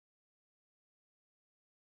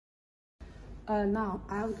Now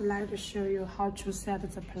I would like to show you how to set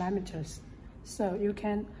the parameters. So you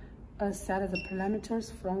can set the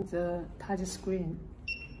parameters from the touch screen.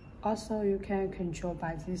 Also, you can control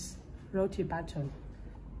by this rotate button.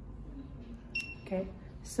 Okay,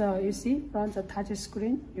 so you see from the touch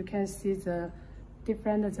screen, you can see the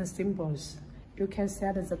different symbols. You can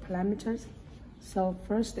set the parameters. So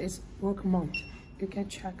first is work mode. You can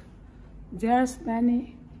check. There's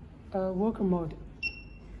many work mode.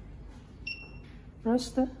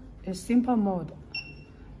 First is simple mode.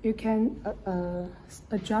 You can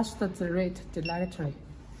adjust the rate directly.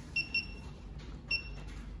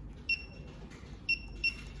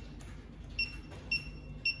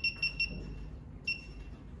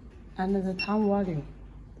 And the time volume.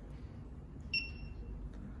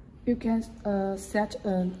 You can set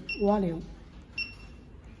a volume.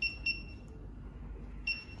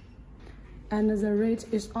 And the rate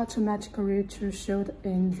is automatically shown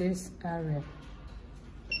in this area.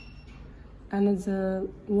 And the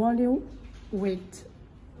volume weight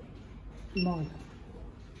mode.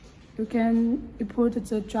 You can input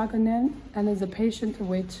the drug name and the patient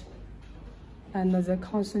weight and the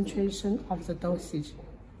concentration of the dosage.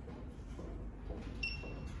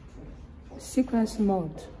 Sequence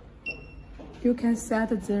mode. You can set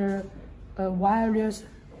the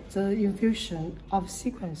the infusion of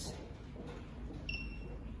sequence.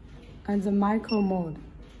 And the micro mode.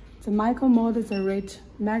 The micro mode, the rate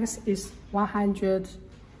max is 100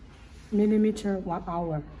 millimeter 1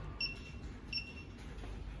 hour.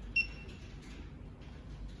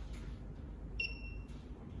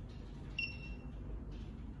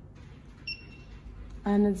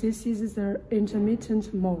 And this is the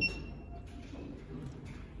intermittent mode.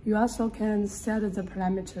 You also can set the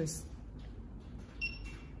parameters.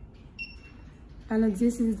 And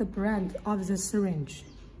this is the brand of the syringe.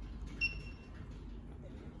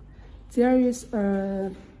 There is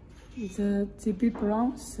the DB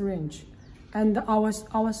Brown syringe, and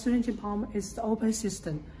our syringe pump is the open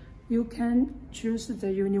system. You can choose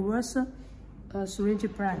the universal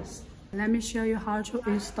syringe press. Let me show you how to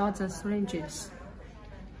install the syringes.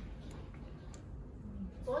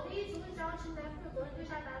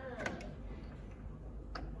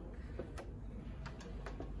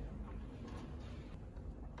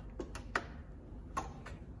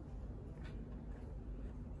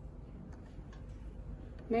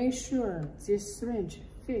 Make sure this syringe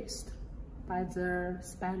fixed by the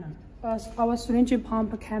spanner. Our syringe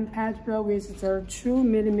pump can compatible with the 2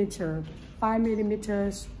 millimeter, 5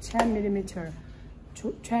 millimeters, 10 millimeter,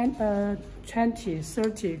 20,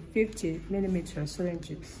 30, 50 millimeter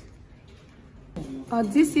syringes.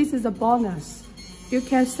 This is the bonus. You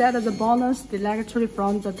can set the bonus directly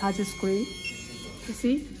from the touch screen. You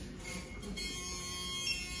see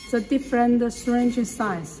the different syringe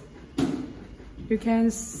size. You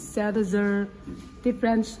can set the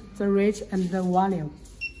rate and the volume.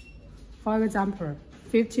 For example,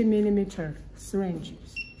 50 millimeter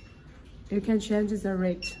syringes. You can change the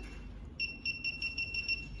rate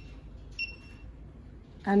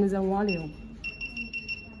and the volume,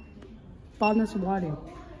 bonus volume.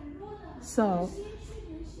 So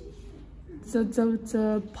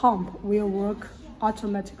the pump will work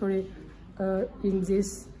automatically in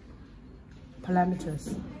these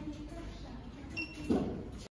parameters.